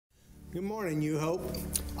Good morning, New Hope.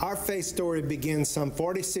 Our faith story begins some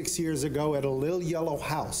 46 years ago at a little yellow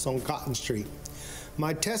house on Cotton Street.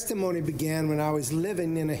 My testimony began when I was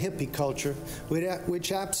living in a hippie culture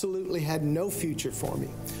which absolutely had no future for me.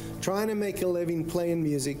 Trying to make a living playing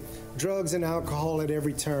music, drugs and alcohol at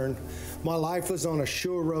every turn, my life was on a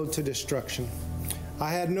sure road to destruction.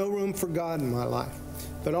 I had no room for God in my life,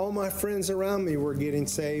 but all my friends around me were getting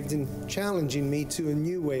saved and challenging me to a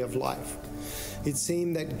new way of life. It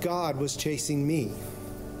seemed that God was chasing me.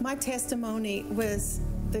 My testimony was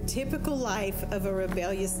the typical life of a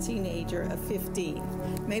rebellious teenager of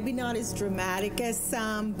 15. Maybe not as dramatic as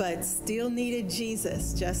some, but still needed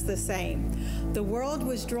Jesus just the same. The world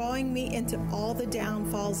was drawing me into all the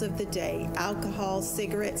downfalls of the day: alcohol,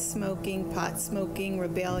 cigarette smoking, pot smoking,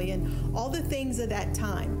 rebellion, all the things of that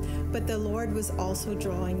time. But the Lord was also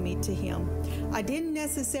drawing me to Him. I didn't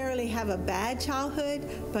necessarily have a bad childhood,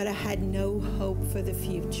 but I had no hope for the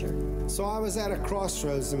future. So I was at a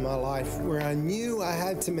crossroads in my life where I knew I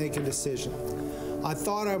had to make a decision. I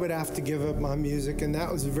thought I would have to give up my music, and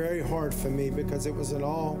that was very hard for me because it was an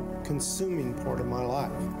all-consuming part of my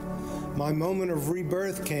life. My moment of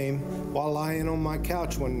rebirth came while lying on my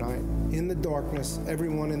couch one night. In the darkness,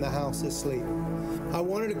 everyone in the house asleep. I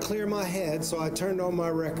wanted to clear my head, so I turned on my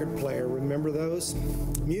record player. Remember those?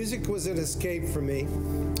 Music was an escape for me,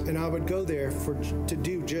 and I would go there to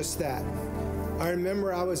do just that. I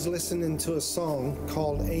remember I was listening to a song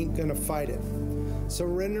called Ain't Gonna Fight It.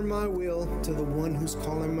 Surrender my will to the one who's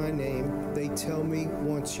calling my name. They tell me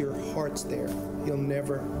once your heart's there, you'll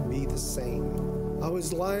never be the same. I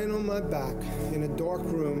was lying on my back in a dark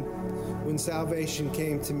room when salvation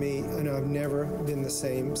came to me, and I've never been the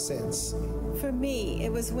same since. For me,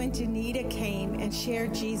 it was when Janita came and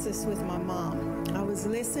shared Jesus with my mom. I was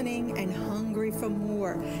listening and hungry for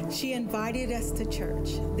more. She invited us to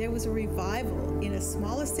church. There was a revival in a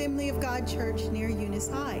small Assembly of God church near Eunice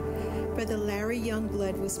High. Brother Larry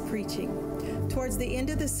Youngblood was preaching. Towards the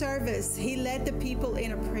end of the service, he led the people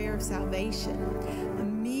in a prayer of salvation.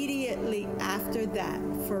 Immediately after that,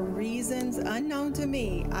 for reasons unknown to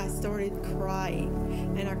me, I started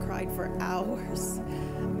crying, and I cried for hours.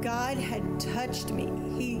 God had touched me.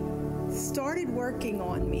 He started working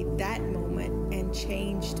on me that moment and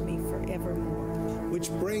changed me forevermore. Which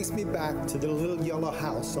brings me back to the little yellow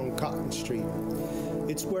house on Cotton Street.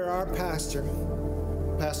 It's where our Pastor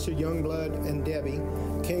Youngblood and Debbie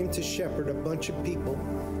came to shepherd a bunch of people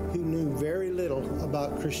who knew very little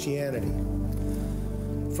about Christianity.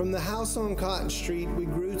 From the house on Cotton Street, we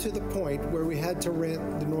grew to the point where we had to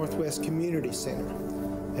rent the Northwest Community Center.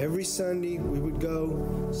 Every Sunday, we would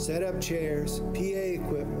go, set up chairs, PA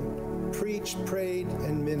equipment, preached, prayed,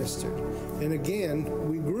 and ministered. And again,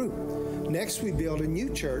 we grew. Next, we built a new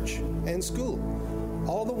church and school.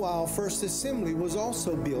 All the while, First Assembly was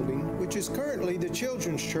also building, which is currently the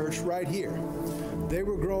children's church right here. They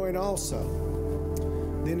were growing also.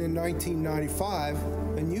 Then in 1995,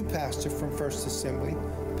 a new pastor from First Assembly,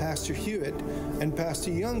 Pastor Hewitt, and Pastor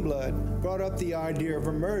Youngblood brought up the idea of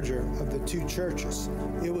a merger of the two churches.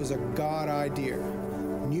 It was a God idea.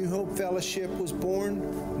 New Hope Fellowship was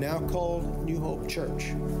born, now called New Hope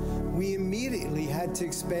Church. We immediately had to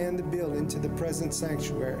expand the building to the present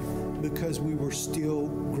sanctuary because we were still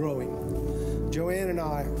growing. Joanne and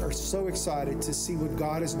I are so excited to see what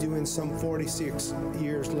God is doing some 46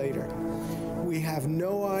 years later. We have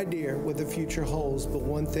no idea what the future holds, but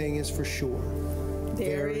one thing is for sure.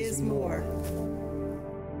 There is more.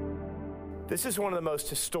 This is one of the most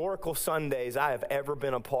historical Sundays I have ever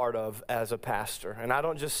been a part of as a pastor. And I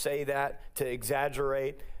don't just say that to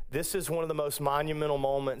exaggerate. This is one of the most monumental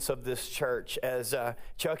moments of this church. As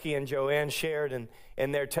Chucky and Joanne shared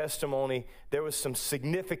in their testimony, there was some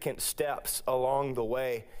significant steps along the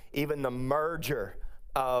way. Even the merger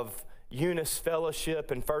of Eunice Fellowship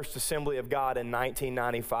and First Assembly of God in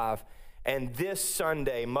 1995. And this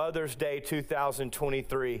Sunday, Mother's Day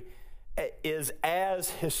 2023, is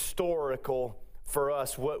as historical for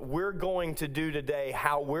us. What we're going to do today,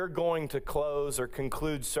 how we're going to close or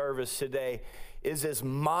conclude service today, is as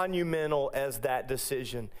monumental as that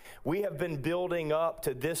decision. We have been building up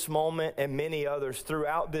to this moment and many others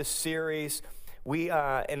throughout this series.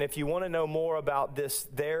 And if you want to know more about this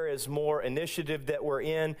There Is More initiative that we're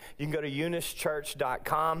in, you can go to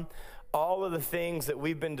eunichechurch.com. All of the things that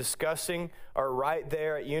we've been discussing are right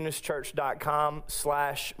there at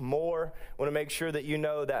unischurch.com/more. I want to make sure that you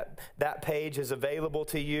know that that page is available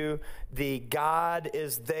to you. The guide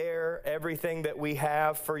is there. Everything that we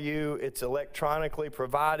have for you, it's electronically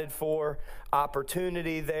provided for.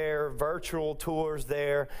 Opportunity there, virtual tours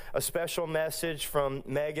there, a special message from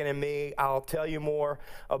Megan and me. I'll tell you more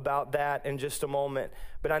about that in just a moment.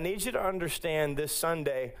 But I need you to understand this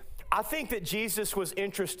Sunday, I think that Jesus was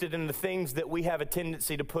interested in the things that we have a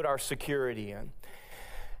tendency to put our security in.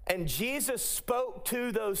 And Jesus spoke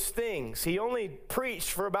to those things. He only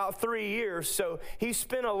preached for about 3 years, so he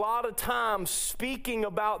spent a lot of time speaking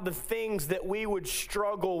about the things that we would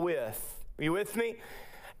struggle with. Are you with me?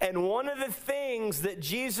 And one of the things that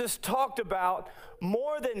Jesus talked about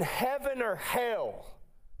more than heaven or hell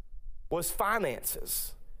was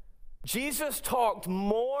finances. Jesus talked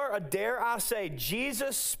more, dare I say,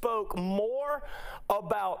 Jesus spoke more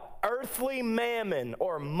about earthly mammon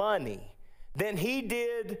or money than he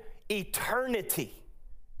did eternity,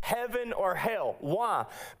 heaven or hell. Why?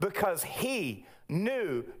 Because he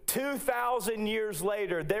knew 2,000 years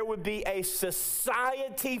later there would be a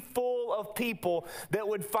society full of people that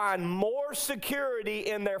would find more security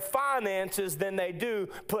in their finances than they do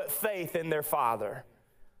put faith in their Father.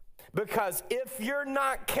 Because if you're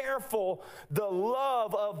not careful, the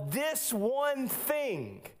love of this one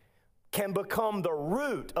thing can become the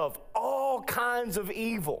root of all kinds of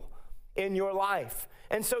evil in your life.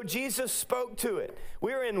 And so Jesus spoke to it.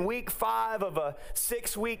 We're in week 5 of a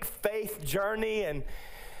 6-week faith journey, and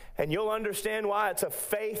you'll understand why it's a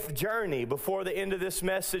faith journey before the end of this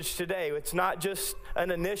message today. It's not just an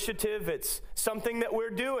initiative, it's something that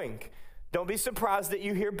we're doing. Don't be surprised that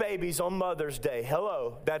you hear babies on Mother's Day.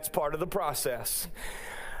 Hello, that's part of the process.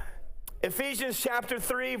 Ephesians chapter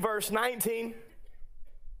 3, verse 19.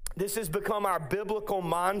 This has become our biblical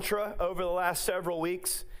mantra over the last several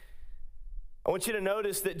weeks. I want you to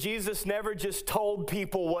notice that Jesus never just told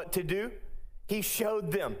people what to do. He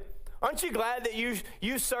showed them. Aren't you glad that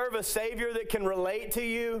you serve a Savior that can relate to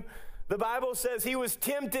you? The Bible says he was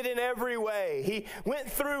tempted in every way. He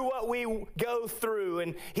went through what we go through,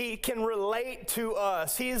 and he can relate to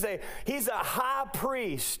us. He's a high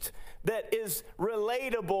priest that is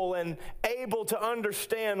relatable and able to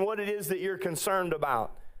understand what it is that you're concerned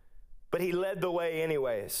about. But he led the way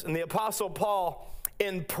anyways. And the Apostle Paul,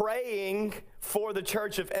 in praying for the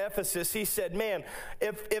church of Ephesus, he said, man,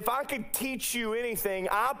 if I could teach you anything,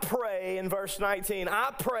 I pray, in verse 19,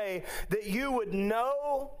 I pray that you would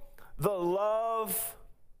know the love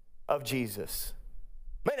of Jesus.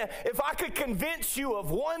 Man, if I could convince you of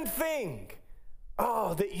one thing,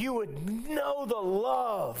 that you would know the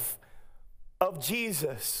love of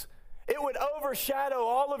Jesus. It would overshadow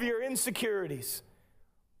all of your insecurities.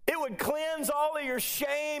 It would cleanse all of your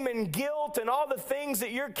shame and guilt and all the things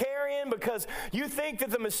that you're carrying because you think that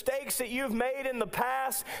the mistakes that you've made in the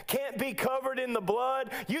past can't be covered in the blood.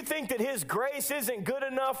 You think that his grace isn't good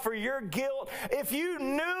enough for your guilt. If you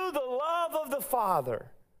knew the love of the Father,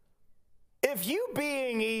 if you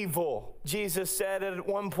being evil, Jesus said at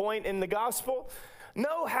one point in the gospel,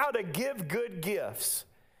 know how to give good gifts.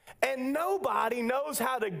 And nobody knows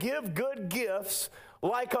how to give good gifts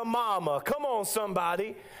like a mama, come on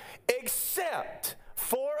somebody, except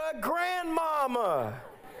for a grandmama.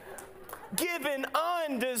 Giving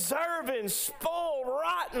undeserving, spoiled,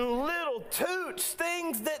 rotten little toots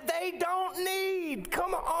things that they don't need.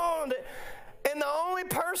 Come on. And the only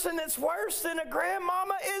person that's worse than a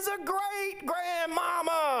grandmama is a great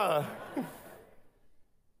grandmama.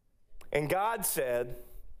 And God said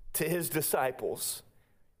to his disciples,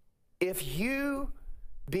 if you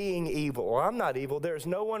being evil, well, I'm not evil, there is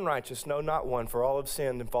no one righteous, no, not one, for all have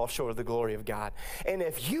sinned and fall short of the glory of God. And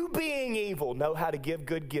if you being evil know how to give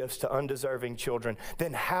good gifts to undeserving children,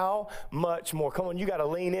 then how much more, come on, you got to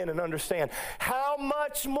lean in and understand, how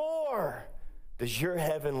much more does your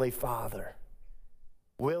heavenly Father,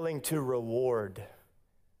 willing to reward,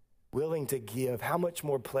 willing to give, how much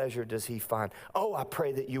more pleasure does he find? Oh, I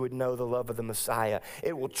pray that you would know the love of the Messiah.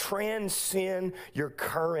 It will transcend your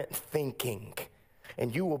current thinking.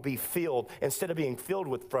 And you will be filled, instead of being filled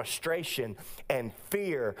with frustration and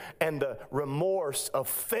fear and the remorse of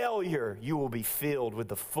failure, you will be filled with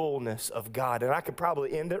the fullness of God. And I could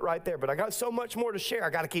probably end it right there, but I got so much more to share. I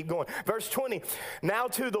got to keep going. Verse 20, now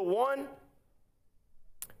to the one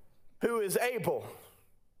who is able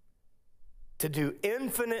to do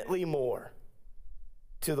infinitely more,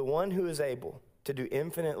 to the one who is able to do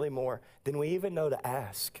infinitely more than we even know to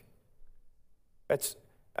ask. That's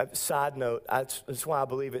a side note, that's why I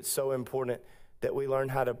believe it's so important that we learn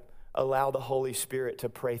how to allow the Holy Spirit to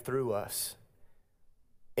pray through us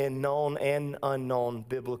in known and unknown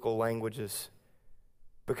biblical languages,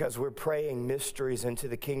 because we're praying mysteries into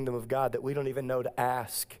the kingdom of God that we don't even know to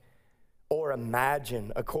ask or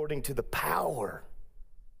imagine, according to the power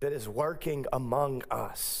that is working among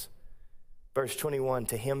us. Verse 21,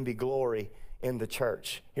 to him be glory in the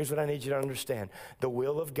church. Here's what I need you to understand. The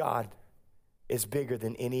will of God is bigger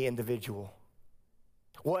than any individual.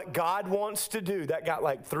 What God wants to do, that got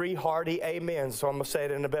like 3 hearty amens, so I'm going to say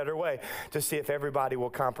it in a better way to see if everybody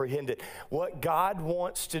will comprehend it. What God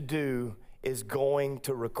wants to do is going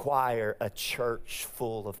to require a church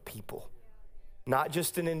full of people, not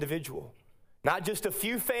just an individual, not just a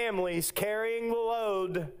few families carrying the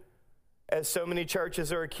load, as so many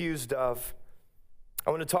churches are accused of.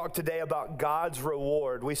 I want to talk today about God's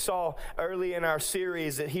reward. We saw early in our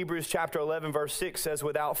series that Hebrews chapter 11 verse 6 says,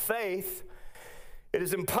 without faith, it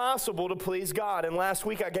is impossible to please God. And last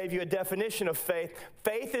week I gave you a definition of faith.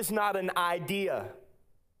 Faith is not an idea.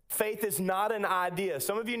 Faith is not an idea.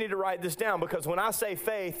 Some of you need to write this down, because when I say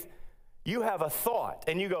faith, you have a thought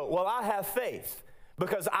and you go, well, I have faith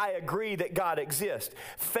because I agree that God exists.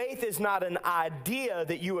 Faith is not an idea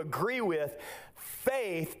that you agree with.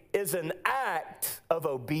 Faith is an act of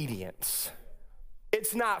obedience.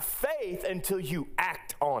 It's not faith until you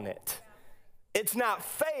act on it. It's not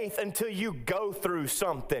faith until you go through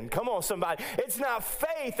something. Come on, somebody. It's not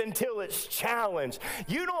faith until it's challenged.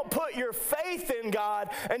 You don't put your faith in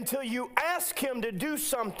God until you ask him to do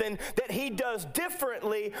something that he does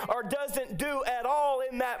differently or doesn't do at all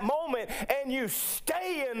in that moment, and you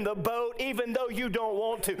stay in the boat even though you don't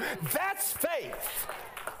want to. That's faith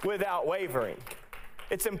without wavering.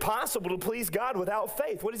 It's impossible to please God without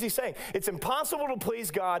faith. What is he saying? It's impossible to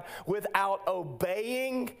please God without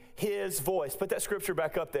obeying his voice. Put that scripture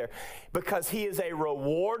back up there. Because he is a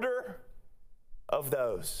rewarder of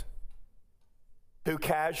those who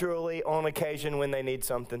casually, on occasion, when they need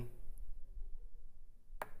something.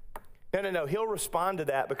 No. He'll respond to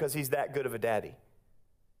that because he's that good of a daddy.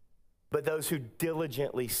 But those who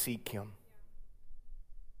diligently seek him.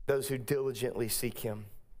 Those who diligently seek him.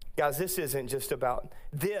 Guys, this isn't just about,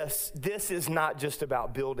 this is not just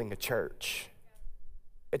about building a church.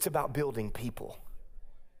 It's about building people.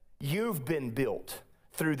 You've been built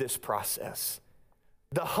through this process.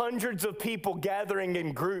 The hundreds of people gathering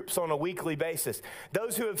in groups on a weekly basis,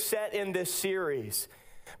 those who have sat in this series,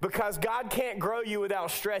 because God can't grow you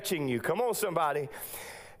without stretching you. Come on, somebody.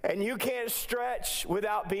 And you can't stretch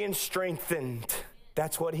without being strengthened.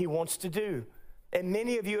 That's what he wants to do. And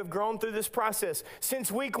many of you have grown through this process.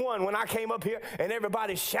 Since week 1, when I came up here and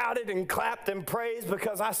everybody shouted and clapped and praised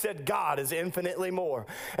because I said God is infinitely more.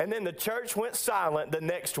 And then the church went silent the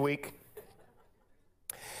next week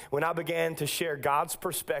when I began to share God's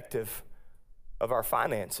perspective of our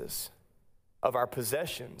finances, of our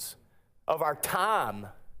possessions, of our time,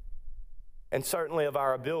 and certainly of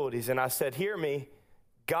our abilities. And I said, hear me,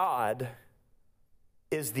 God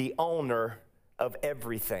is the owner of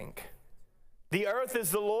everything. The earth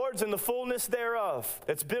is the Lord's and the fullness thereof.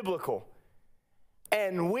 That's biblical.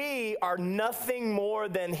 And we are nothing more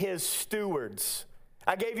than his stewards.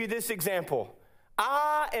 I gave you this example.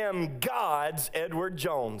 I am God's Edward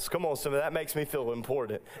Jones. Come on, some of that makes me feel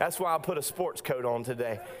important. That's why I put a sports coat on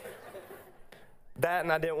today. That,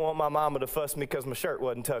 and I didn't want my mama to fuss me because my shirt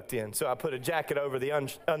wasn't tucked in. So I put a jacket over the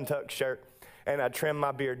untucked shirt, and I trimmed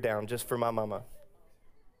my beard down just for my mama.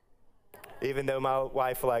 Even though my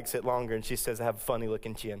wife likes it longer and she says I have a funny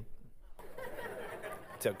looking chin.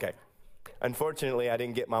 It's okay. Unfortunately, I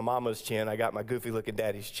didn't get my mama's chin. I got my goofy looking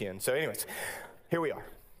daddy's chin. So anyways, here we are.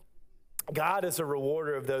 God is a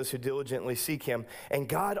rewarder of those who diligently seek him, and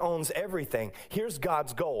God owns everything. Here's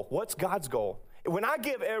God's goal. What's God's goal? When I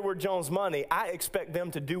give Edward Jones money, I expect them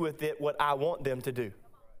to do with it what I want them to do.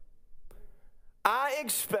 I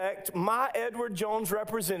expect my Edward Jones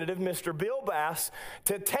representative, Mr. Bill Bass,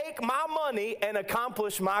 to take my money and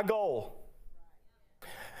accomplish my goal.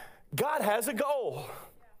 God has a goal.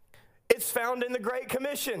 It's found in the Great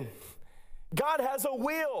Commission. God has a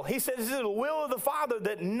will. He says it's the will of the Father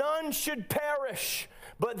that none should perish,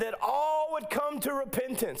 but that all would come to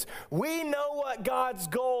repentance. We know what God's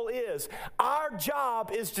goal is. Our job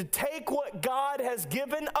is to take what God has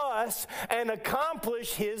given us and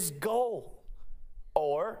accomplish his goal.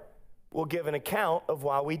 Or we'll give an account of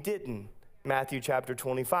why we didn't. Matthew chapter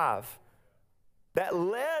 25. That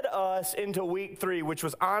led us into week 3, which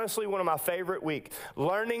was honestly one of my favorite weeks,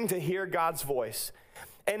 learning to hear God's voice.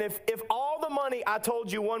 And if all the money, I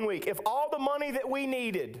told you one week, if all the money that we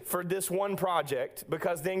needed for this one project,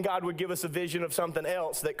 because then God would give us a vision of something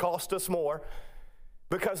else that cost us more,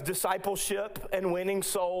 because discipleship and winning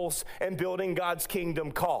souls and building God's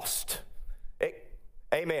kingdom cost.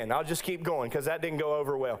 Amen. I'll just keep going because that didn't go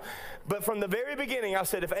over well. But from the very beginning, I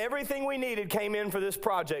said if everything we needed came in for this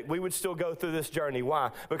project, we would still go through this journey.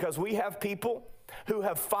 Why? Because we have people who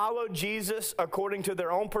have followed Jesus according to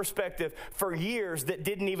their own perspective for years that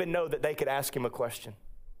didn't even know that they could ask him a question.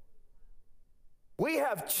 We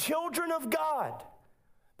have children of God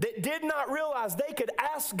that did not realize they could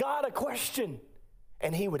ask God a question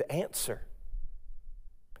and he would answer.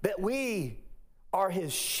 That we are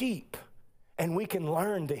his sheep and we can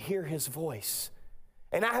learn to hear his voice.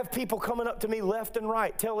 And I have people coming up to me left and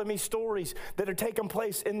right telling me stories that are taking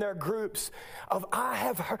place in their groups of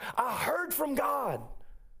I heard from God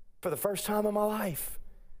for the first time in my life.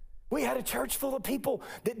 We had a church full of people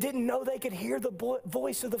that didn't know they could hear the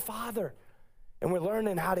voice of the Father. And we're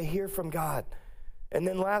learning how to hear from God. And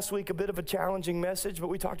then last week, a bit of a challenging message, but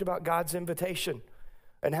we talked about God's invitation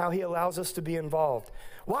and how he allows us to be involved.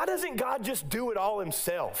 Why doesn't God just do it all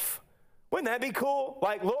himself? Wouldn't that be cool?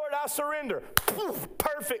 Like, Lord, I surrender. Poof,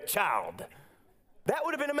 perfect child. That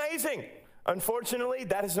would have been amazing. Unfortunately,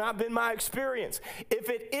 that has not been my experience. If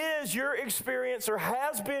it is your experience or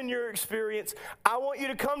has been your experience, I want you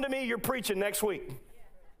to come to me. You're preaching next week.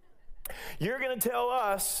 You're going to tell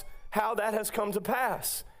us how that has come to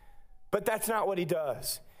pass. But that's not what he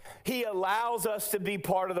does. He allows us to be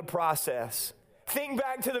part of the process. Think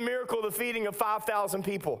back to the miracle of the feeding of 5,000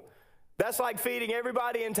 people. That's like feeding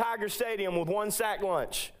everybody in Tiger Stadium with one sack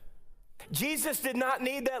lunch. Jesus did not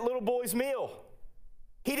need that little boy's meal.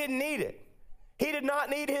 He didn't need it. He did not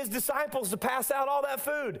need his disciples to pass out all that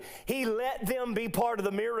food. He let them be part of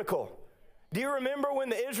the miracle. Do you remember when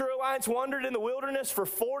the Israelites wandered in the wilderness for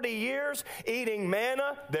 40 years, eating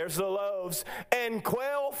manna, there's the loaves, and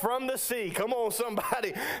quail from the sea? Come on,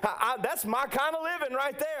 somebody. That's my kind of living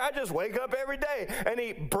right there. I just wake up every day and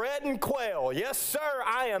eat bread and quail. Yes, sir,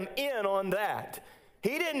 I am in on that.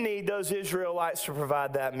 He didn't need those Israelites to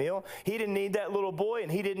provide that meal. He didn't need that little boy,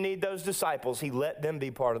 and he didn't need those disciples. He let them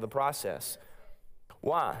be part of the process.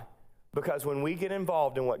 Why? Because when we get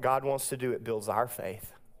involved in what God wants to do, it builds our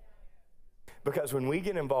faith. Because when we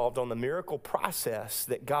get involved on the miracle process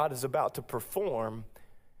that God is about to perform,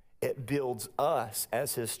 it builds us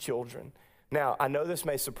as his children. Now, I know this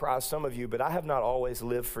may surprise some of you, but I have not always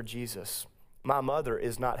lived for Jesus. My mother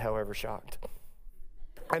is not, however, shocked.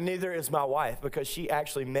 And neither is my wife, because she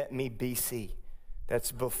actually met me BC.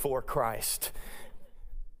 That's before Christ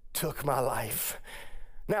took my life.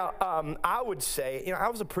 Now, I would say, I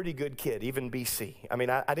was a pretty good kid, even BC. I mean,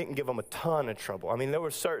 I didn't give them a ton of trouble. I mean, there were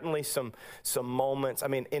certainly some moments. I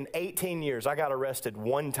mean, in 18 years, I got arrested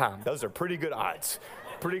one time. Those are pretty good odds.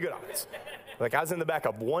 Pretty good odds. Like, I was in the back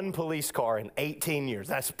of one police car in 18 years.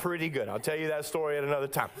 That's pretty good. I'll tell you that story at another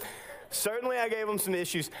time. Certainly, I gave them some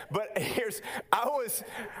issues. But I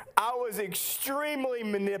was extremely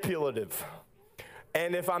manipulative.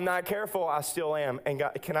 And if I'm not careful, I still am. And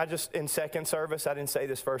God, can I just, in second service, I didn't say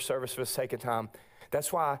this first service for the sake of time.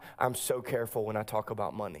 That's why I'm so careful when I talk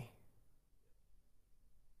about money.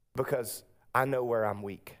 Because I know where I'm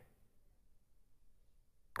weak.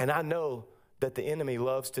 And I know that the enemy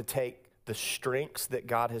loves to take the strengths that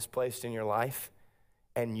God has placed in your life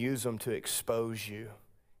and use them to expose you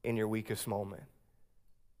in your weakest moment.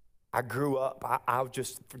 I grew up, I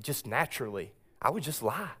just naturally, I would just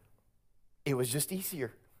lie. It was just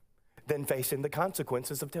easier than facing the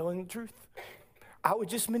consequences of telling the truth. I would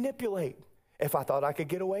just manipulate. If I thought I could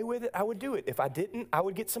get away with it, I would do it. If I didn't, I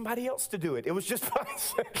would get somebody else to do it. It was just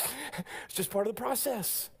it's just part of the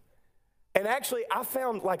process. And actually, I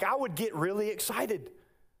found like I would get really excited.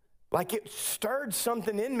 Like it stirred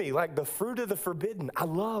something in me, like the fruit of the forbidden. I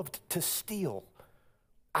loved to steal.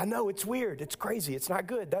 I know it's weird. It's crazy. It's not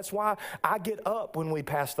good. That's why I get up when we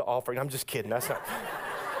pass the offering. I'm just kidding. That's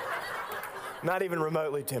not even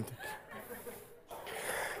remotely tempted.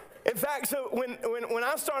 In fact, so when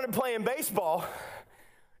I started playing baseball,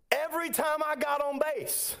 every time I got on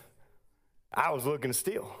base, I was looking to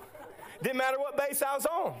steal. Didn't matter what base I was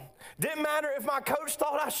on. Didn't matter if my coach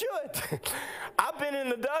thought I should. I've been in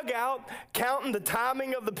the dugout counting the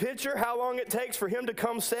timing of the pitcher, how long it takes for him to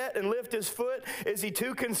come set and lift his foot. Is he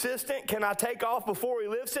too consistent? Can I take off before he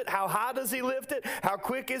lifts it? How high does he lift it? How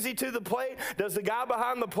quick is he to the plate? Does the guy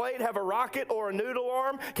behind the plate have a rocket or a noodle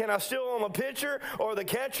arm? Can I steal on the pitcher or the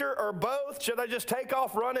catcher or both? Should I just take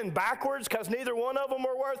off running backwards because neither one of them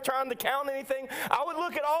were worth trying to count anything? I would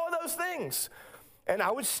look at all of those things. And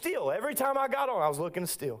I would steal. Every time I got on, I was looking to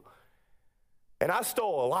steal. And I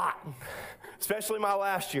stole a lot, especially my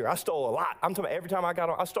last year. I stole a lot. I'm talking about every time I got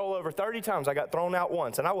on. I stole over 30 times. I got thrown out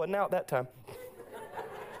once, and I wasn't out that time.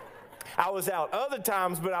 I was out other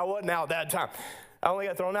times, but I wasn't out that time. I only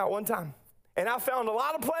got thrown out one time. And I found a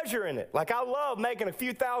lot of pleasure in it. Like, I love making a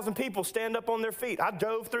few thousand people stand up on their feet. I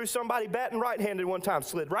dove through somebody batting right-handed one time,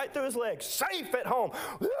 slid right through his legs, safe at home.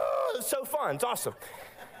 It's so fun. It's awesome.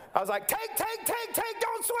 I was like, take,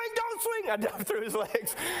 don't swing. I dove through his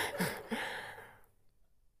legs.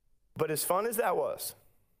 But as fun as that was,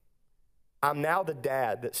 I'm now the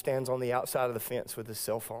dad that stands on the outside of the fence with his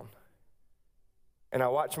cell phone. And I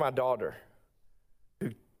watch my daughter,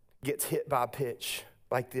 who gets hit by a pitch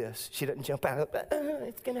like this. She doesn't jump out of it.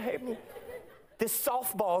 It's going to hurt me. This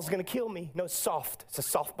softball is going to kill me. No, it's soft. It's a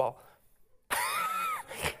softball.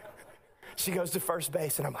 She goes to first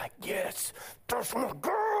base, and I'm like, yes, that's my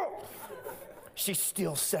girl. She's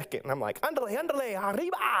still second, and I'm like, andale,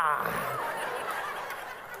 arriba.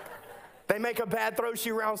 They make a bad throw.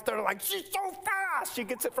 She rounds third. Like, she's so fast. She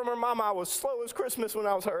gets it from her mama. I was slow as Christmas when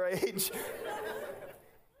I was her age.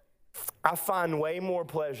 I find way more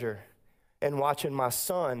pleasure in watching my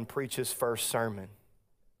son preach his first sermon.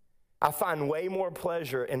 I find way more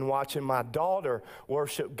pleasure in watching my daughter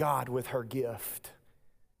worship God with her gift.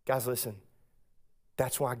 Guys, listen.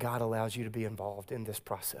 That's why God allows you to be involved in this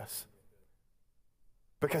process.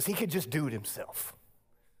 Because he could just do it himself.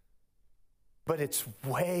 But it's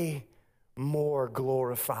way more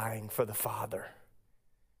glorifying for the Father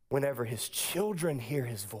whenever his children hear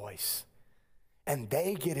his voice and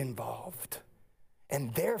they get involved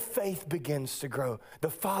and their faith begins to grow. The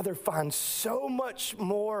Father finds so much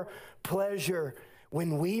more pleasure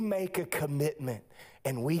when we make a commitment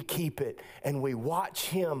and we keep it and we watch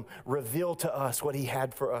him reveal to us what he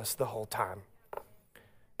had for us the whole time.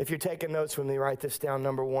 If you're taking notes with me, write this down.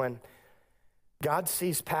 Number one, God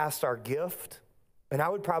sees past our gift, and I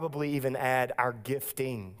would probably even add our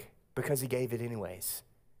gifting, because he gave it anyways.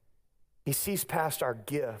 He sees past our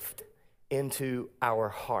gift into our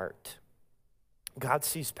heart. God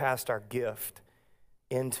sees past our gift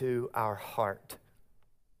into our heart.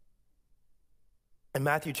 In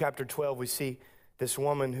Matthew chapter 12, we see this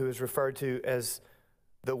woman who is referred to as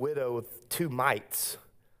the widow with two mites.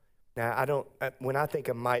 Now, when I think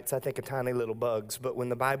of mites, I think of tiny little bugs, but when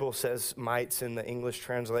the Bible says mites in the English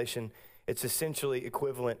translation, it's essentially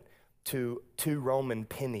equivalent to 2 Roman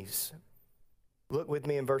pennies. Look with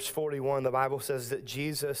me in verse 41. The Bible says that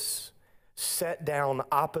Jesus sat down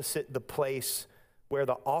opposite the place where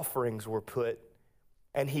the offerings were put,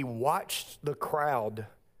 and he watched the crowd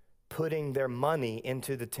putting their money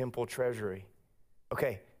into the temple treasury.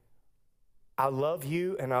 Okay, I love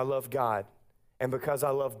you and I love God. And because I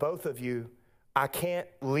love both of you, I can't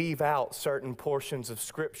leave out certain portions of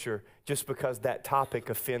Scripture just because that topic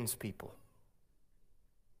offends people.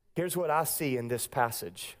 Here's what I see in this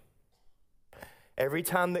passage. Every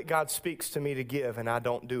time that God speaks to me to give and I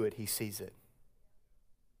don't do it, he sees it.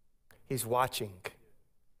 He's watching.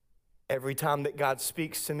 Every time that God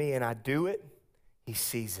speaks to me and I do it, he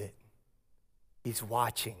sees it. He's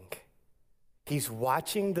watching. He's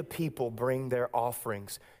watching the people bring their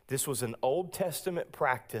offerings. This was an Old Testament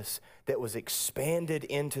practice that was expanded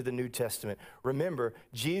into the New Testament. Remember,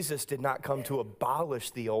 Jesus did not come to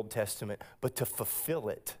abolish the Old Testament, but to fulfill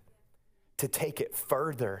it, to take it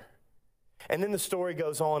further. And then the story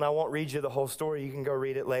goes on. I won't read you the whole story. You can go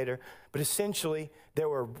read it later. But essentially, there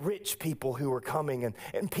were rich people who were coming,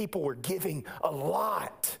 and people were giving a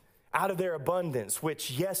lot out of their abundance,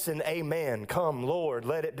 which, yes and amen, come, Lord,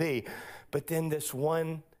 let it be. But then this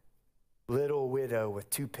one little widow with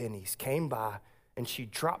 2 pennies came by, and she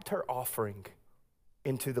dropped her offering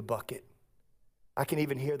into the bucket. I can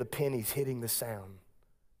even hear the pennies hitting the sound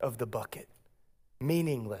of the bucket.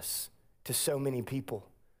 Meaningless to so many people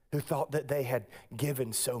who thought that they had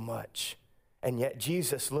given so much. And yet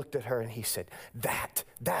Jesus looked at her and he said, that.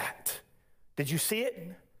 Did you see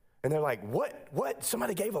it? And they're like, what?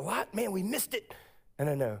 Somebody gave a lot? Man, we missed it.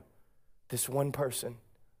 No. This one person,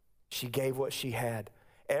 she gave what she had.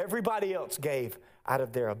 Everybody else gave out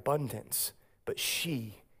of their abundance, but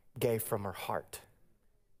she gave from her heart.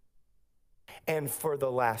 And for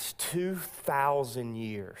the last 2,000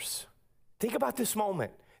 years, think about this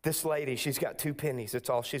moment. This lady, she's got 2 pennies. That's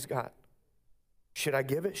all she's got. Should I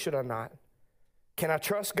give it? Should I not? Can I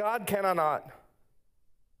trust God? Can I not?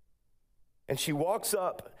 And she walks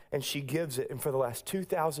up and she gives it. And for the last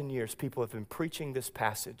 2,000 years, people have been preaching this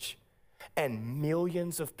passage. And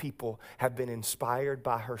millions of people have been inspired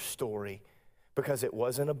by her story because it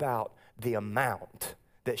wasn't about the amount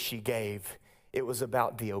that she gave. It was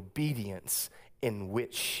about the obedience in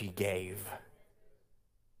which she gave.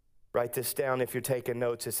 Write this down if you're taking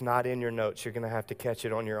notes. It's not in your notes. You're going to have to catch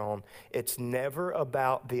it on your own. It's never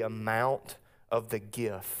about the amount of the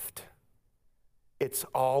gift. It's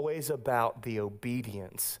always about the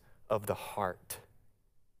obedience of the heart.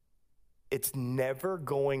 it's never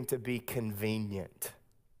going to be convenient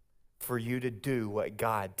for you to do what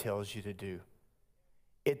God tells you to do.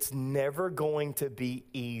 It's never going to be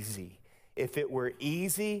easy. If it were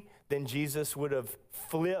easy, then Jesus would have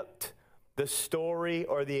flipped the story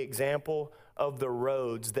or the example of the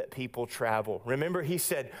roads that people travel. Remember, he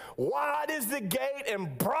said, wide is the gate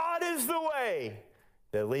and broad is the way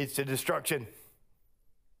that leads to destruction,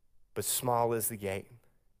 but small is the gate,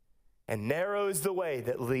 and narrow is the way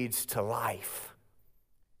that leads to life,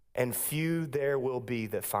 and few there will be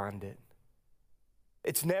that find it.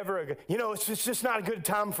 It's never, it's just not a good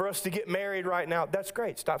time for us to get married right now. That's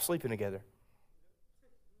great. Stop sleeping together.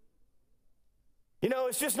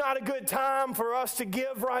 It's just not a good time for us to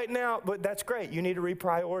give right now, but that's great. You need to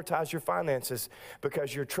reprioritize your finances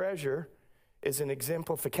because your treasure is an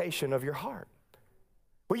exemplification of your heart.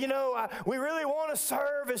 Well, we really want to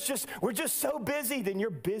serve. We're just so busy. Then you're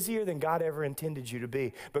busier than God ever intended you to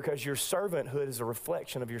be because your servanthood is a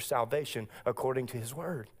reflection of your salvation according to his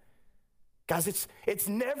word. Guys, it's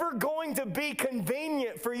never going to be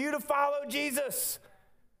convenient for you to follow Jesus.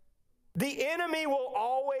 The enemy will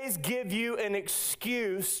always give you an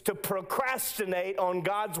excuse to procrastinate on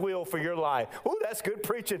God's will for your life. Ooh, that's good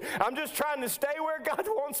preaching. I'm just trying to stay where God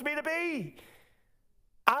wants me to be.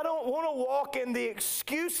 I don't want to walk in the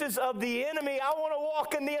excuses of the enemy. I want to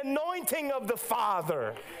walk in the anointing of the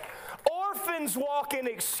Father. Orphans walk in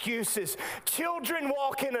excuses. Children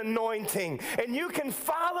walk in anointing. And you can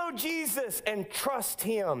follow Jesus and trust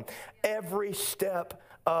him every step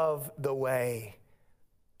of the way.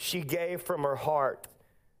 She gave from her heart.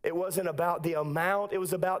 It wasn't about the amount, it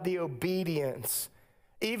was about the obedience,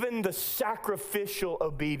 even the sacrificial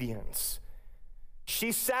obedience.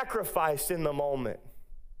 She sacrificed in the moment,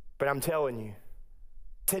 but I'm telling you,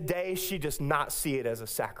 today she does not see it as a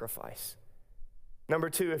sacrifice. Number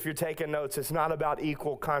two, if you're taking notes, it's not about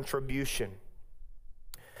equal contribution.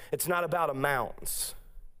 It's not about amounts.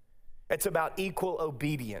 It's about equal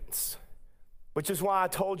obedience, which is why I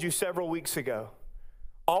told you several weeks ago,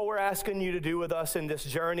 all we're asking you to do with us in this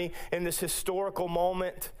journey, in this historical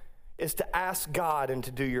moment, is to ask God and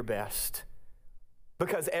to do your best.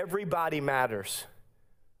 Because everybody matters.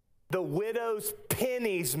 The widow's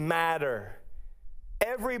pennies matter.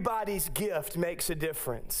 Everybody's gift makes a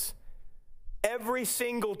difference. Every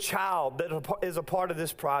single child that is a part of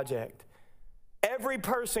this project. Every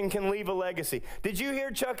person can leave a legacy. Did you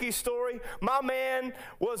hear Chucky's story? My man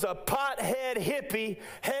was a pothead hippie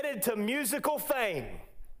headed to musical fame.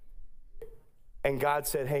 And God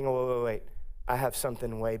said, hang on, wait. I have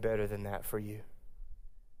something way better than that for you.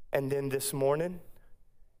 And then this morning,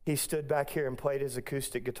 he stood back here and played his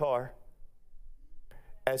acoustic guitar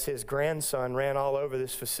as his grandson ran all over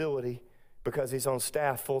this facility because he's on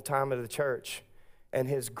staff full-time at the church. And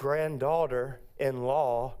his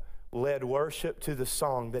granddaughter-in-law led worship to the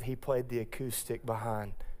song that he played the acoustic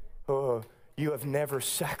behind. Oh, you have never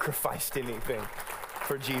sacrificed anything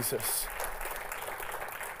for Jesus.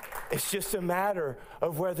 It's just a matter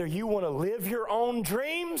of whether you want to live your own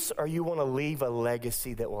dreams or you want to leave a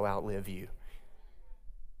legacy that will outlive you.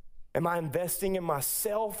 Am I investing in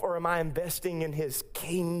myself or am I investing in his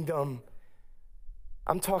kingdom?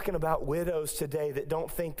 I'm talking about widows today that don't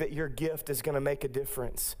think that your gift is going to make a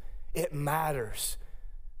difference. It matters.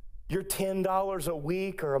 Your $10 a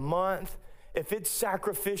week or a month, if it's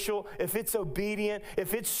sacrificial, if it's obedient,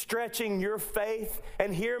 if it's stretching your faith,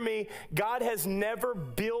 and hear me, God has never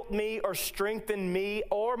built me or strengthened me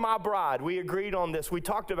or my bride. We agreed on this. We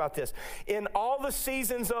talked about this. In all the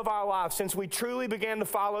seasons of our life, since we truly began to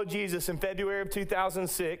follow Jesus in February of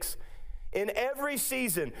 2006, in every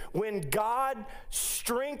season, when God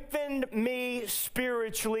strengthened me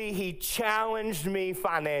spiritually, he challenged me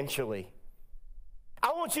financially.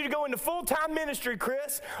 I want you to go into full-time ministry,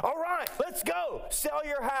 Chris. All right, let's go. Sell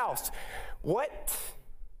your house. What?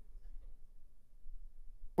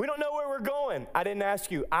 We don't know where we're going. I didn't ask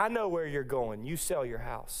you. I know where you're going. You sell your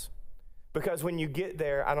house. Because when you get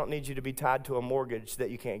there, I don't need you to be tied to a mortgage that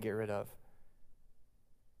you can't get rid of.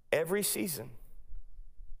 Every season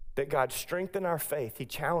that God strengthened our faith, he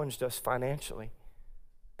challenged us financially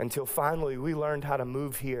until finally we learned how to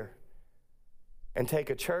move here and take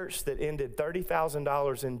a church that ended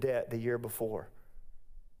 $30,000 in debt the year before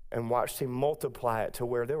and watched him multiply it to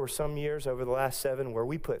where there were some years over the last 7 where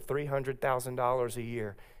we put $300,000 a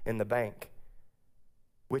year in the bank,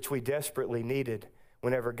 which we desperately needed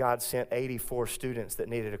whenever God sent 84 students that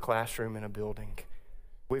needed a classroom in a building.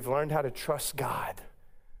 We've learned how to trust God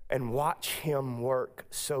and watch him work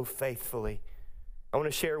so faithfully. I want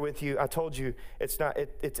to share with you, I told you, it's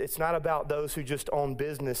not about those who just own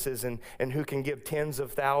businesses and who can give tens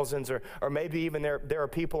of thousands, or maybe even there are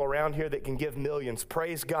people around here that can give millions.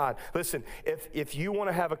 Praise God. Listen, if you want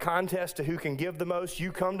to have a contest to who can give the most,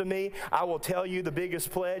 you come to me. I will tell you the biggest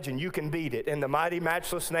pledge, and you can beat it in the mighty,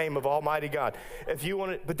 matchless name of Almighty God. If you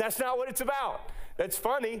want to, but that's not what it's about. That's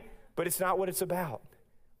funny, but it's not what it's about.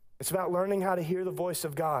 It's about learning how to hear the voice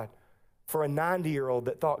of God. For a 90-year-old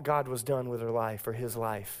that thought God was done with her life or his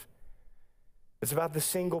life. It's about the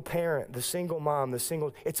single parent, the single mom,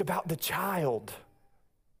 it's about the child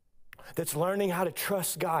that's learning how to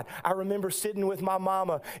trust God. I remember sitting with my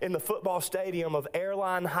mama in the football stadium of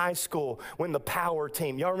Airline High School when the Power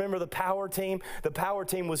Team, y'all remember the Power Team? The Power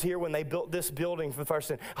Team was here when they built this building for the first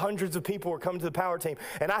time. Hundreds of people were coming to the Power Team.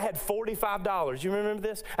 And I had $45. You remember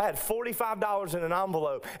this? I had $45 in an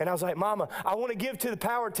envelope. And I was like, Mama, I want to give to the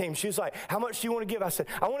Power Team. She was like, how much do you want to give? I said,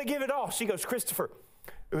 I want to give it all. She goes, Christopher.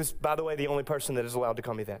 It was, by the way, the only person that is allowed to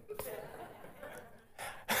call me that.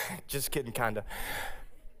 Just kidding, kind of.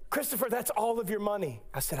 Christopher, that's all of your money.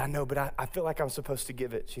 I said, I know, but I feel like I'm supposed to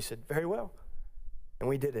give it. She said, very well. And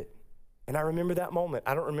we did it. And I remember that moment.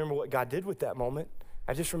 I don't remember what God did with that moment.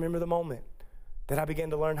 I just remember the moment that I began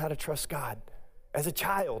to learn how to trust God. As a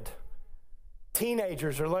child,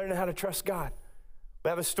 teenagers are learning how to trust God. We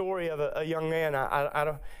have a story of a young man.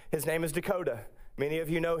 His name is Dakota. Many of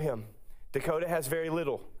you know him. Dakota has very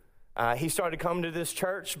little. He started coming to this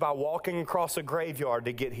church by walking across a graveyard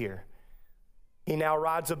to get here. He now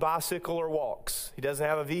rides a bicycle or walks. He doesn't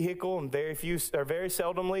have a vehicle, and very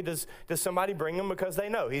seldomly does somebody bring him because they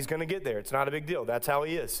know he's going to get there. It's not a big deal. That's how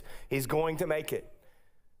he is. He's going to make it.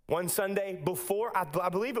 One Sunday before, I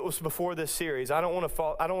believe it was before this series. I don't want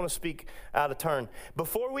to speak out of turn.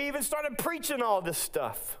 Before we even started preaching all this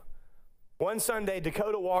stuff, one Sunday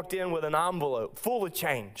Dakota walked in with an envelope full of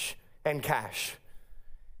change and cash,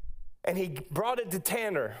 and he brought it to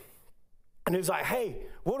Tanner. And he was like, hey,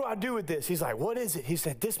 what do I do with this? He's like, what is it? He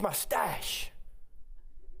said, this is my stash.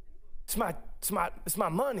 It's my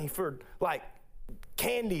money for like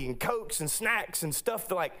candy and Cokes and snacks and stuff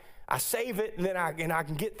that like I save it and then I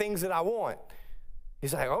can get things that I want.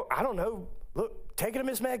 He's like, oh, I don't know. Look, take it to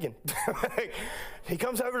Miss Megan. He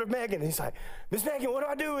comes over to Megan and he's like, Miss Megan, what do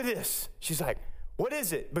I do with this? She's like, what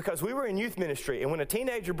is it? Because we were in youth ministry, and when a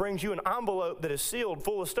teenager brings you an envelope that is sealed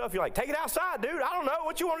full of stuff, you're like, take it outside, dude. I don't know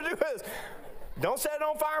what you want to do with this. Don't set it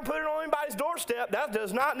on fire and put it on anybody's doorstep. That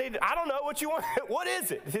does not need, I don't know what you want. What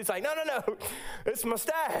is it? He's like, no. It's my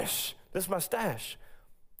stash. This is my stash.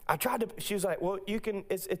 I tried to, she was like, well, you can,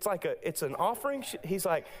 it's an offering. He's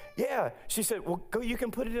like, yeah. She said, well, go, you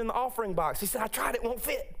can put it in the offering box. He said, I tried, it won't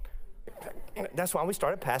fit. That's why we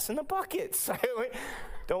started passing the buckets.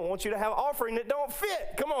 Don't want you to have an offering that don't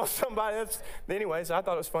fit. Come on, somebody. Anyways, I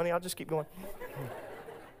thought it was funny. I'll just keep going.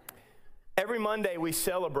 Every Monday, we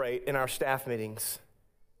celebrate in our staff meetings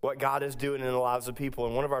what God is doing in the lives of people,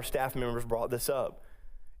 and one of our staff members brought this up.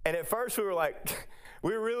 And at first, we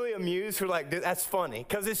were really amused. We're like, dude, that's funny,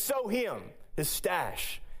 because it's so him, his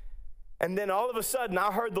stash. And then all of a sudden,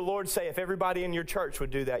 I heard the Lord say, if everybody in your church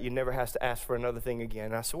would do that, you never have to ask for another thing again.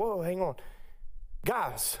 And I said, whoa, hang on.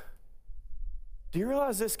 Guys, do you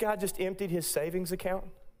realize this guy just emptied his savings account?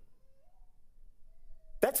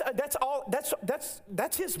 That's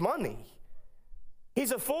his money.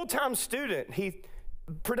 He's a full-time student. He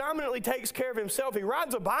predominantly takes care of himself. He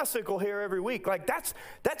rides a bicycle here every week. Like that's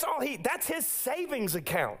his savings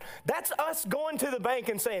account. That's us going to the bank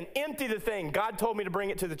and saying, empty the thing. God told me to bring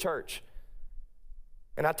it to the church.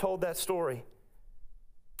 And I told that story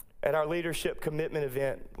at our leadership commitment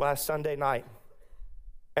event last Sunday night.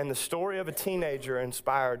 And the story of a teenager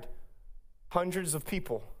inspired hundreds of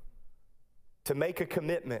people to make a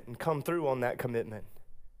commitment and come through on that commitment.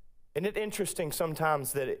 Isn't it interesting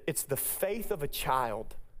sometimes that it's the faith of a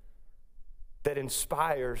child that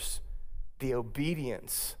inspires the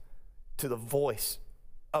obedience to the voice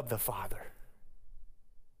of the Father?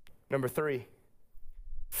 Number 3,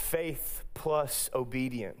 faith plus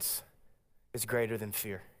obedience is greater than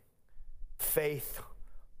fear. Faith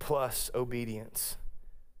plus obedience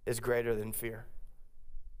is greater than fear.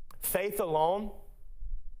 Faith alone,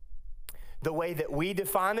 the way that we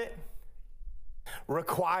define it,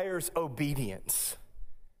 requires obedience.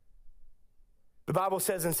 The Bible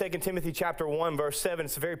says in 2 Timothy chapter 1, verse 7,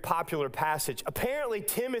 it's a very popular passage. Apparently,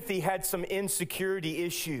 Timothy had some insecurity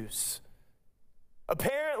issues.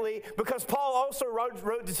 Apparently, because Paul also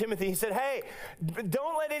wrote to Timothy, he said, hey,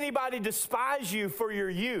 don't let anybody despise you for your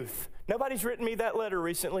youth. Nobody's written me that letter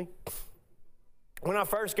recently. When I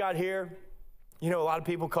first got here, a lot of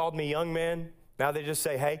people called me young man. Now they just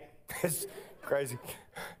say, hey. It's crazy.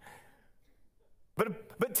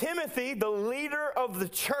 But Timothy, the leader of the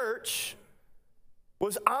church,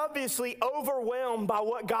 was obviously overwhelmed by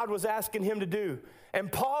what God was asking him to do.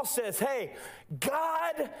 And Paul says, hey,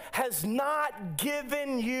 God has not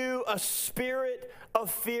given you a spirit of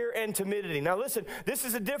fear and timidity. Now listen, this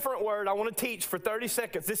is a different word. I want to teach for 30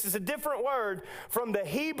 seconds. This is a different word from the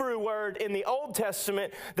Hebrew word in the Old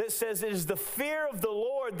Testament that says it is the fear of the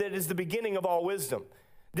Lord that is the beginning of all wisdom.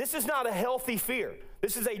 This is not a healthy fear.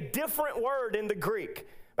 This is a different word in the Greek.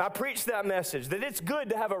 I preached that message, that it's good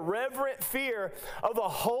to have a reverent fear of a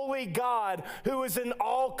holy God who is an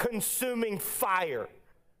all-consuming fire.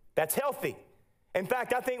 That's healthy. In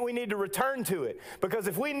fact, I think we need to return to it, because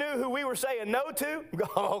if we knew who we were saying no to,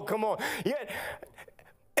 oh, come on. Yet,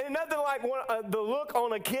 and nothing like the look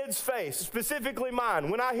on a kid's face, specifically mine,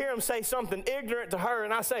 when I hear him say something ignorant to her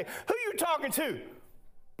and I say, who you talking to?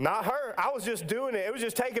 Not her. I was just doing it. It was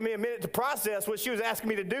just taking me a minute to process what she was asking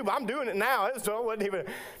me to do, but I'm doing it now. I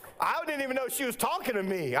didn't even know she was talking to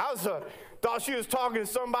me. I thought she was talking to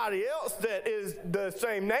somebody else that is the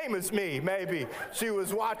same name as me, maybe. She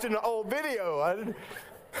was watching an old video.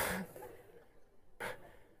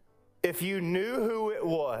 If you knew who it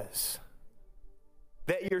was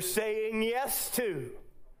that you're saying yes to,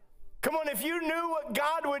 come on, if you knew what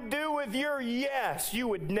God would do with your yes, you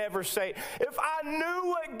would never say, if I knew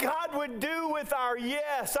what God would do with our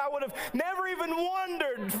yes, I would have never even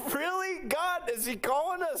wondered, really? God, is he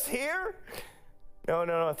calling us here?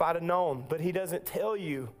 No, if I'd have known. But he doesn't tell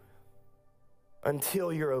you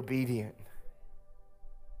until you're obedient.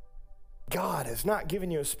 God has not given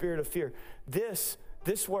you a spirit of fear. This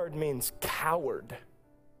word means coward,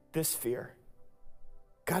 this fear.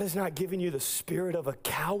 God has not given you the spirit of a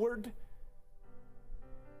coward.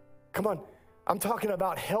 Come on, I'm talking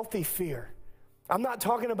about healthy fear. I'm not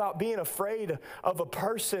talking about being afraid of a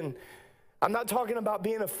person. I'm not talking about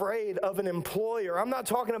being afraid of an employer. I'm not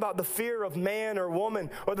talking about the fear of man or woman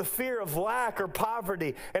or the fear of lack or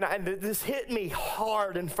poverty. And this hit me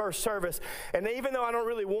hard in first service. And even though I don't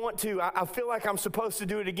really want to, I feel like I'm supposed to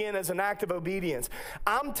do it again as an act of obedience.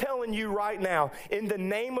 I'm telling you right now, in the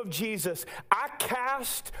name of Jesus, I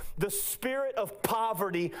cast the spirit of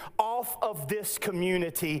poverty off of this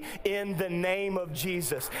community in the name of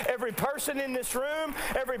Jesus. Every person in this room,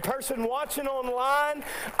 every person watching online,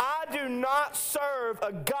 I do not serve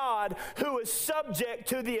a God who is subject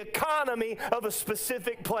to the economy of a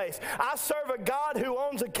specific place. I serve a God who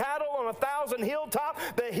owns a cattle on 1,000 hilltop,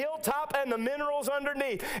 the hilltop and the minerals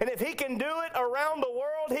underneath. And if he can do it around the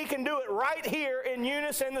world, he can do it right here in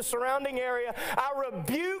Eunice and the surrounding area. I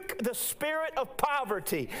rebuke the spirit of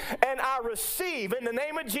poverty, and I receive in the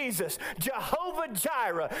name of Jesus, Jehovah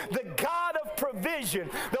Jireh, the God of provision,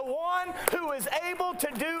 the one who is able to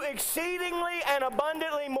do exceedingly and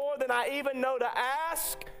abundantly more than I even know to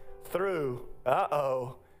ask through,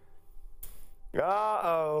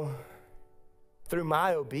 through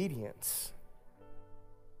my obedience.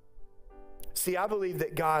 See, I believe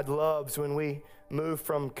that God loves when we move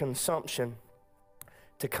from consumption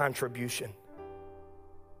to contribution.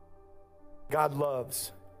 God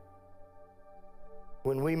loves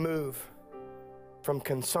when we move from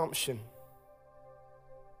consumption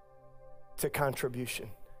to contribution.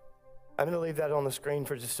 I'm going to leave that on the screen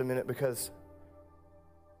for just a minute because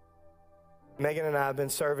Megan and I have been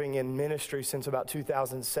serving in ministry since about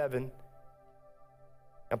 2007.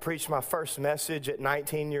 I preached my first message at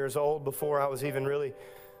 19 years old before I was even really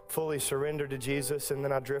fully surrendered to Jesus, and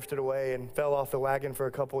then I drifted away and fell off the wagon for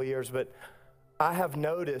a couple of years. But I have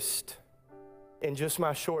noticed in just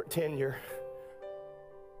my short tenure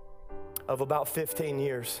of about 15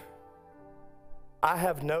 years, I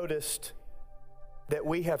have noticed that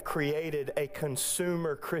we have created a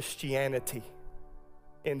consumer Christianity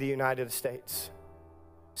in the United States,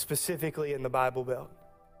 specifically in the Bible Belt.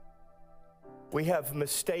 We have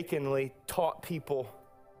mistakenly taught people,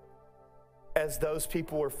 as those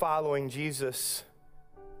people were following Jesus,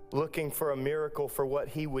 looking for a miracle for what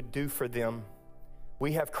he would do for them.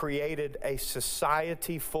 We have created a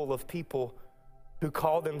society full of people who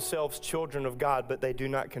call themselves children of God, but they do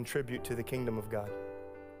not contribute to the kingdom of God.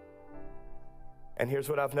 And here's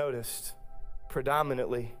what I've noticed.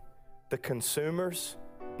 Predominantly, the consumers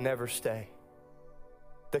never stay.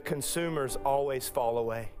 The consumers always fall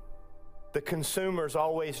away. The consumers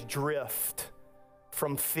always drift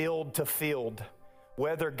from field to field,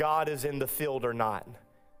 whether God is in the field or not,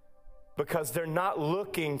 because they're not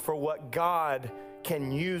looking for what God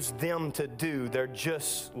can use them to do. They're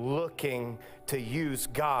just looking to use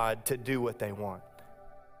God to do what they want.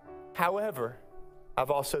 However,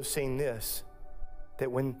 I've also seen this, that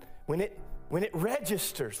when it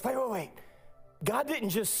registers, wait, God didn't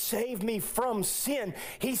just save me from sin,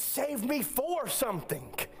 He saved me for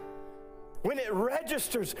something. When it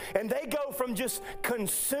registers and they go from just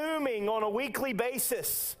consuming on a weekly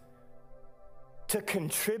basis to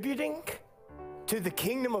contributing to the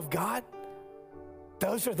kingdom of God,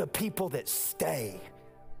 those are the people that stay.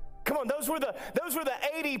 Come on, those were the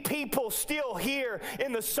 80 people still here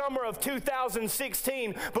in the summer of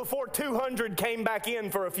 2016 before 200 came back in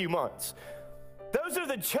for a few months. Those are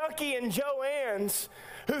the Chucky and Joannes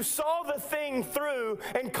who saw the thing through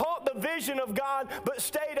and caught the vision of God but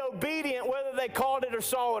stayed obedient whether they caught it or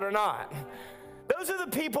saw it or not. Those are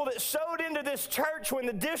the people that sowed into this church when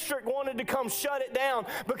the district wanted to come shut it down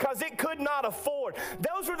because it could not afford.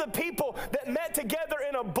 Those were the people that met together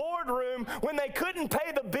in a boardroom when they couldn't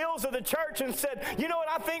pay the bills of the church and said, you know what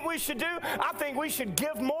I think we should do? I think we should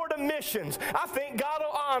give more to missions. I think God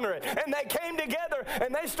will honor it. And they came together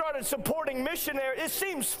and they started supporting missionaries. It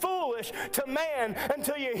seems foolish to man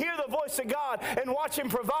until you hear the voice of God and watch Him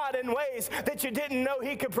provide in ways that you didn't know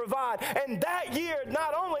He could provide. And that year,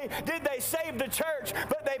 not only did they save the church,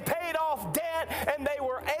 but they paid off debt and they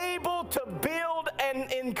were able to build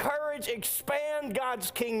and encourage, expand God's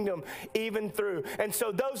kingdom even through. And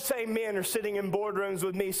so those same men are sitting in boardrooms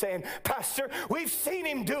with me saying, Pastor, we've seen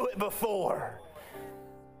Him do it before.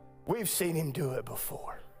 We've seen Him do it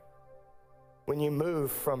before. When you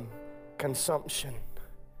move from consumption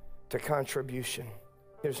to contribution,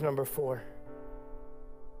 here's number 4.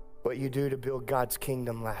 What you do to build God's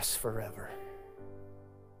kingdom lasts forever.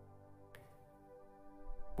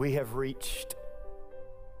 We have reached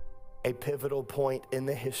a pivotal point in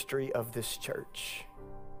the history of this church.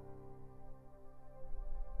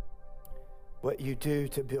 What you do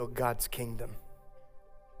to build God's kingdom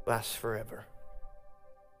lasts forever.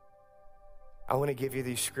 I want to give you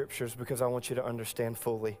these scriptures because I want you to understand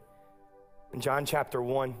fully. In John chapter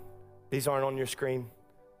 1, these aren't on your screen.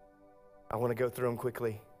 I want to go through them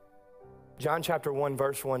quickly. John chapter 1,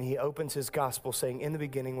 verse 1, He opens His gospel saying, in the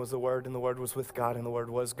beginning was the Word, and the Word was with God, and the Word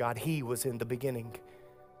was God. He was in the beginning.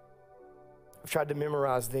 I've tried to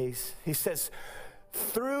memorize these. He says,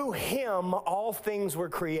 through Him all things were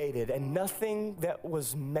created, and nothing that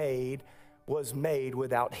was made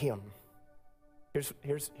without Him.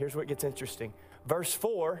 Here's what gets interesting. Verse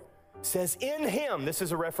 4 says, in Him, this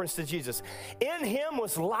is a reference to Jesus, in Him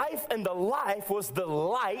was life, and the life was the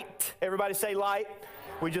light. Everybody say light.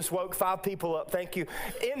 We just woke 5 people up. Thank you.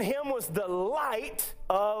 In Him was the light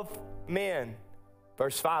of men.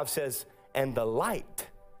 Verse 5 says, and the light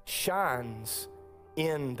shines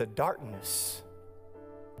in the darkness.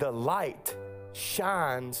 The light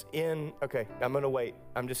shines in, okay, I'm going to wait.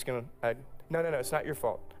 I'm just going to, no, it's not your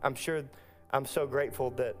fault. I'm so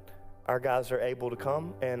grateful that our guys are able to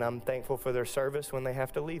come, and I'm thankful for their service when they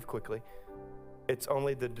have to leave quickly. It's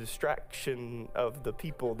only the distraction of the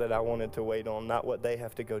people that I wanted to wait on, not what they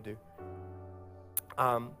have to go do.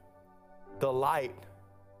 The light,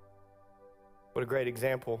 what a great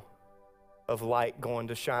example of light going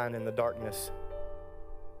to shine in the darkness.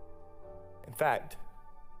 In fact,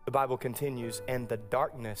 the Bible continues, and the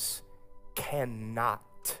darkness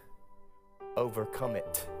cannot overcome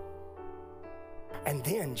it. And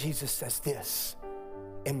then Jesus says this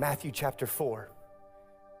in Matthew chapter 4,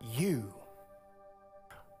 you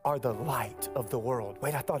are the light of the world.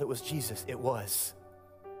 Wait, I thought it was Jesus. It was.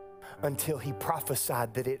 Until He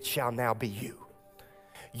prophesied that it shall now be you.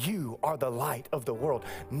 You are the light of the world.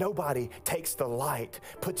 Nobody takes the light,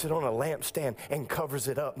 puts it on a lampstand, and covers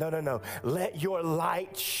it up. No. Let your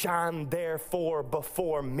light shine therefore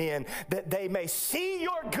before men, that they may see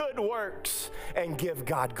your good works and give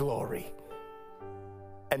God glory.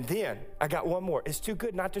 And then, I got one more. It's too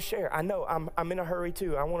good not to share. I know, I'm in a hurry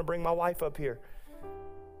too. I want to bring my wife up here.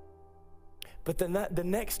 But the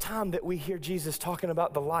next time that we hear Jesus talking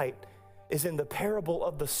about the light is in the parable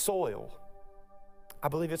of the soil. I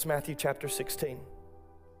believe it's Matthew chapter 16.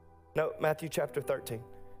 No, Matthew chapter 13.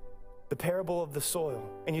 The parable of the soil.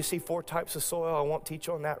 And you see 4 types of soil. I won't teach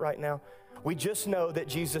on that right now. We just know that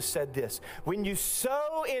Jesus said this. When you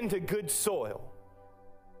sow into good soil,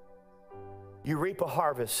 you reap a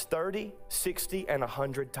harvest 30, 60, and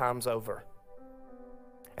 100 times over.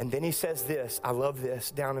 And then He says this, I love this,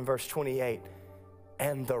 down in verse 28,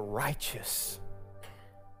 and the righteous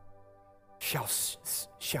shall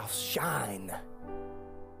shine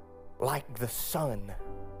like the sun.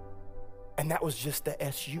 And that was just the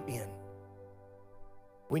S-U-N.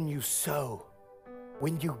 When you sow,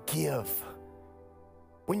 when you give,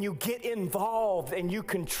 when you get involved and you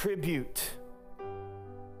contribute,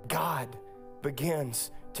 God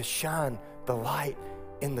begins to shine the light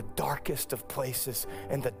in the darkest of places,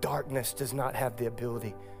 and the darkness does not have the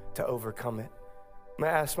ability to overcome it. I'm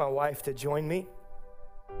going to ask my wife to join me.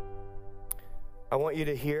 I want you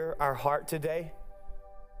to hear our heart today.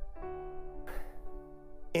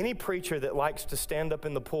 Any preacher that likes to stand up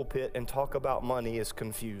in the pulpit and talk about money is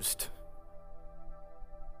confused.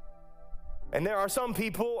 And there are some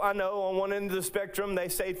people I know on one end of the spectrum, they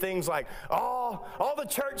say things like, oh, all the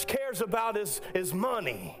church cares about is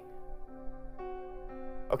money.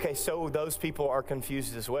 Okay, so those people are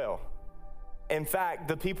confused as well. In fact,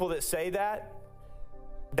 the people that say that,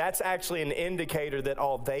 that's actually an indicator that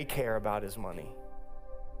all they care about is money.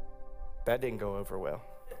 That didn't go over well.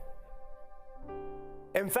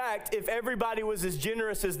 In fact, if everybody was as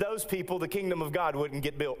generous as those people, the kingdom of God wouldn't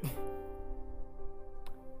get built.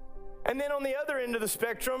 And then on the other end of the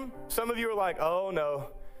spectrum, some of you are like, oh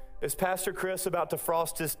no, is Pastor Chris about to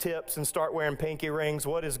frost his tips and start wearing pinky rings?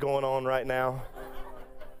 What is going on right now?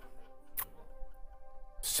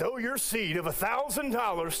 Sow your seed of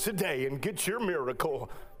 $1,000 today and get your miracle.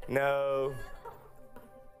 No.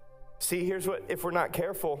 See, here's what, if we're not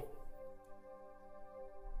careful,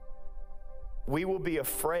 we will be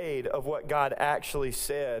afraid of what God actually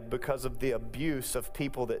said because of the abuse of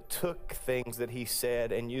people that took things that he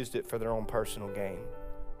said and used it for their own personal gain.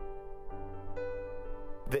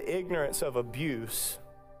 The ignorance of abuse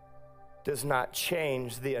does not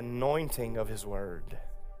change the anointing of his word.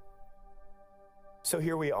 So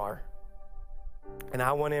here we are. And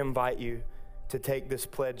I want to invite you to take this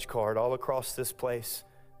pledge card all across this place.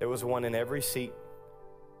 There was one in every seat.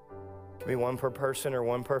 It can be one per person or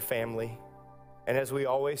one per family. And as we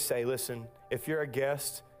always say, listen, if you're a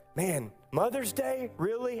guest, man, Mother's Day,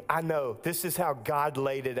 really? I know, this is how God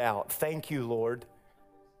laid it out. Thank you, Lord.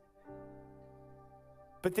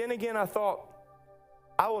 But then again, I thought,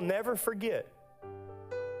 I will never forget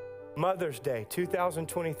Mother's Day,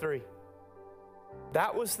 2023.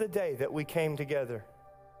 That was the day that we came together.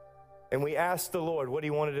 And we asked the Lord what he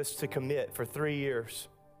wanted us to commit for 3 years.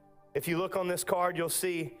 If you look on this card, you'll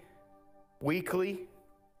see weekly,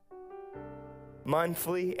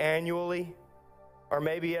 monthly, annually, or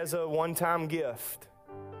maybe as a one-time gift.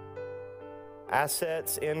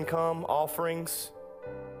 Assets, income, offerings,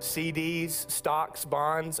 CDs, stocks,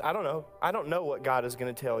 bonds. I don't know. I don't know what God is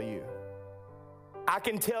going to tell you. I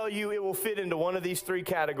can tell you it will fit into one of these three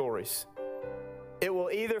categories. It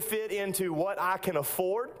will either fit into what I can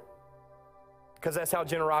afford, because that's how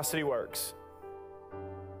generosity works.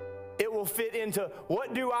 It will fit into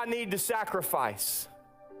what do I need to sacrifice.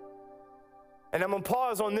 And I'm going to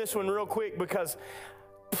pause on this one real quick because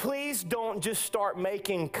please don't just start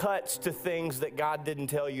making cuts to things that God didn't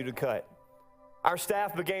tell you to cut. Our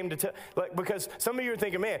staff began to tell, because some of you are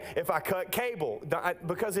thinking, man, if I cut cable,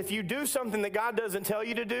 because if you do something that God doesn't tell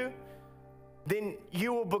you to do, then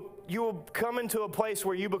you will come into a place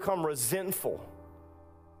where you become resentful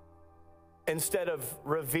instead of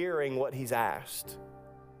revering what he's asked.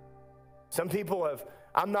 Some people have,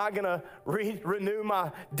 I'm not going to renew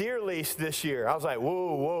my deer lease this year. I was like,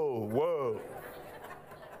 whoa.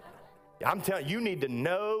 I'm telling you, you need to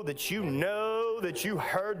know that you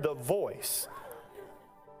heard the voice.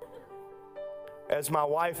 As my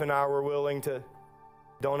wife and I were willing to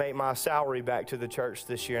donate my salary back to the church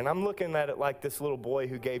this year. And I'm looking at it like this little boy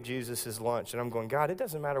who gave Jesus his lunch. And I'm going, God, it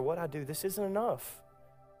doesn't matter what I do. This isn't enough.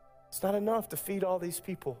 It's not enough to feed all these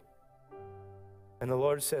people. And the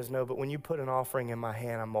Lord says, no, but when you put an offering in my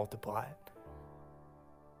hand, I multiply it.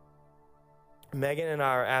 Megan and I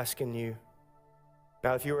are asking you,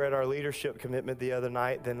 now if you were at our leadership commitment the other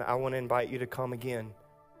night, then I want to invite you to come again.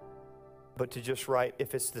 But to just write,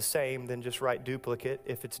 if it's the same, then just write duplicate.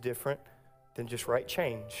 If it's different, then just write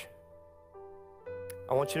change.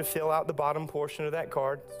 I want you to fill out the bottom portion of that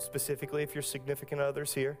card, specifically if your significant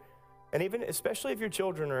other's here. And even, especially if your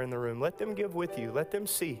children are in the room, let them give with you. Let them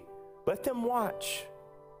see. Let them watch.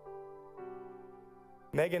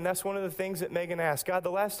 Megan, that's one of the things that Megan asked. God,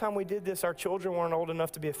 the last time we did this, our children weren't old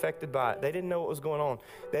enough to be affected by it. They didn't know what was going on.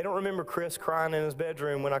 They don't remember Chris crying in his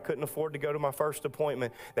bedroom when I couldn't afford to go to my first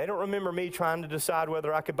appointment. They don't remember me trying to decide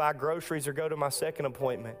whether I could buy groceries or go to my second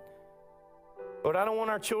appointment. But I don't want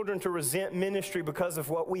our children to resent ministry because of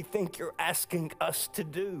what we think you're asking us to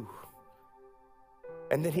do.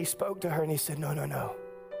 And then he spoke to her and he said, no.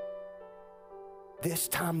 This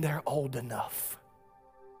time they're old enough.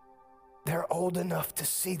 They're old enough to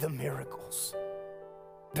see the miracles.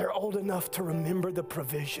 They're old enough to remember the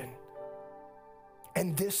provision.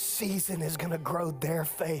 And this season is going to grow their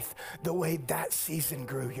faith the way that season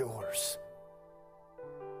grew yours.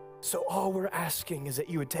 So all we're asking is that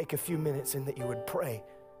you would take a few minutes and that you would pray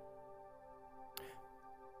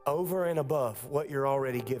over and above what you're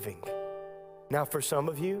already giving. Now, for some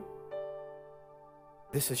of you,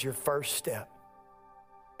 this is your first step.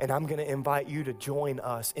 And I'm going to invite you to join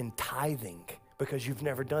us in tithing, because you've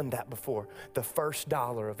never done that before. The first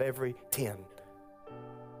dollar of every 10.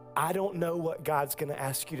 I don't know what God's going to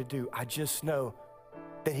ask you to do. I just know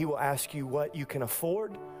that he will ask you what you can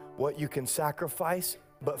afford, what you can sacrifice.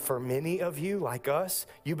 But for many of you, like us,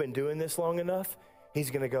 you've been doing this long enough, he's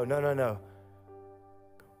going to go, no.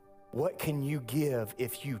 What can you give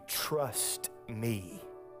if you trust me?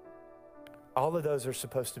 All of those are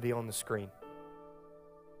supposed to be on the screen.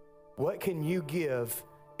 What can you give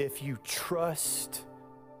if you trust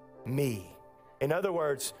me? In other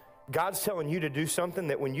words, God's telling you to do something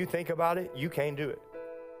that when you think about it, you can't do it.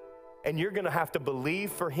 And you're going to have to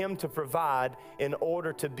believe for him to provide in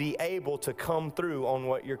order to be able to come through on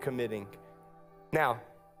what you're committing. Now,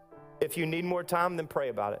 if you need more time, then pray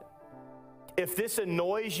about it. If this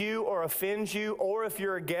annoys you or offends you, or if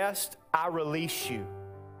you're a guest, I release you.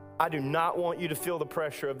 I do not want you to feel the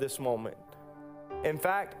pressure of this moment. In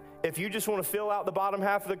fact, if you just want to fill out the bottom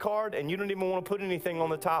half of the card and you don't even want to put anything on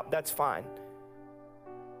the top, that's fine.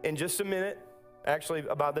 In just a minute, actually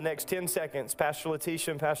about the next 10 seconds, Pastor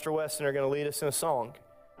Letitia and Pastor Weston are going to lead us in a song.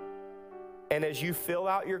 And as you fill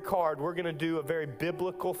out your card, we're going to do a very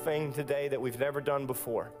biblical thing today that we've never done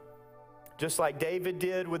before. Just like David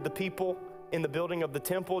did with the people in the building of the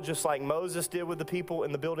temple, just like Moses did with the people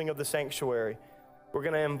in the building of the sanctuary, we're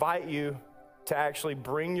going to invite you to actually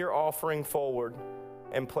bring your offering forward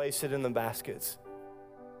and place it in the baskets.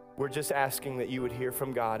 We're just asking that you would hear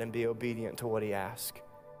from God and be obedient to what he asks.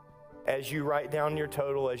 As you write down your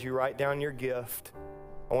total, as you write down your gift,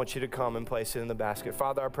 I want you to come and place it in the basket.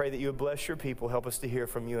 Father, I pray that you would bless your people. Help us to hear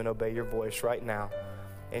from you and obey your voice right now.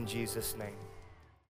 In Jesus' name.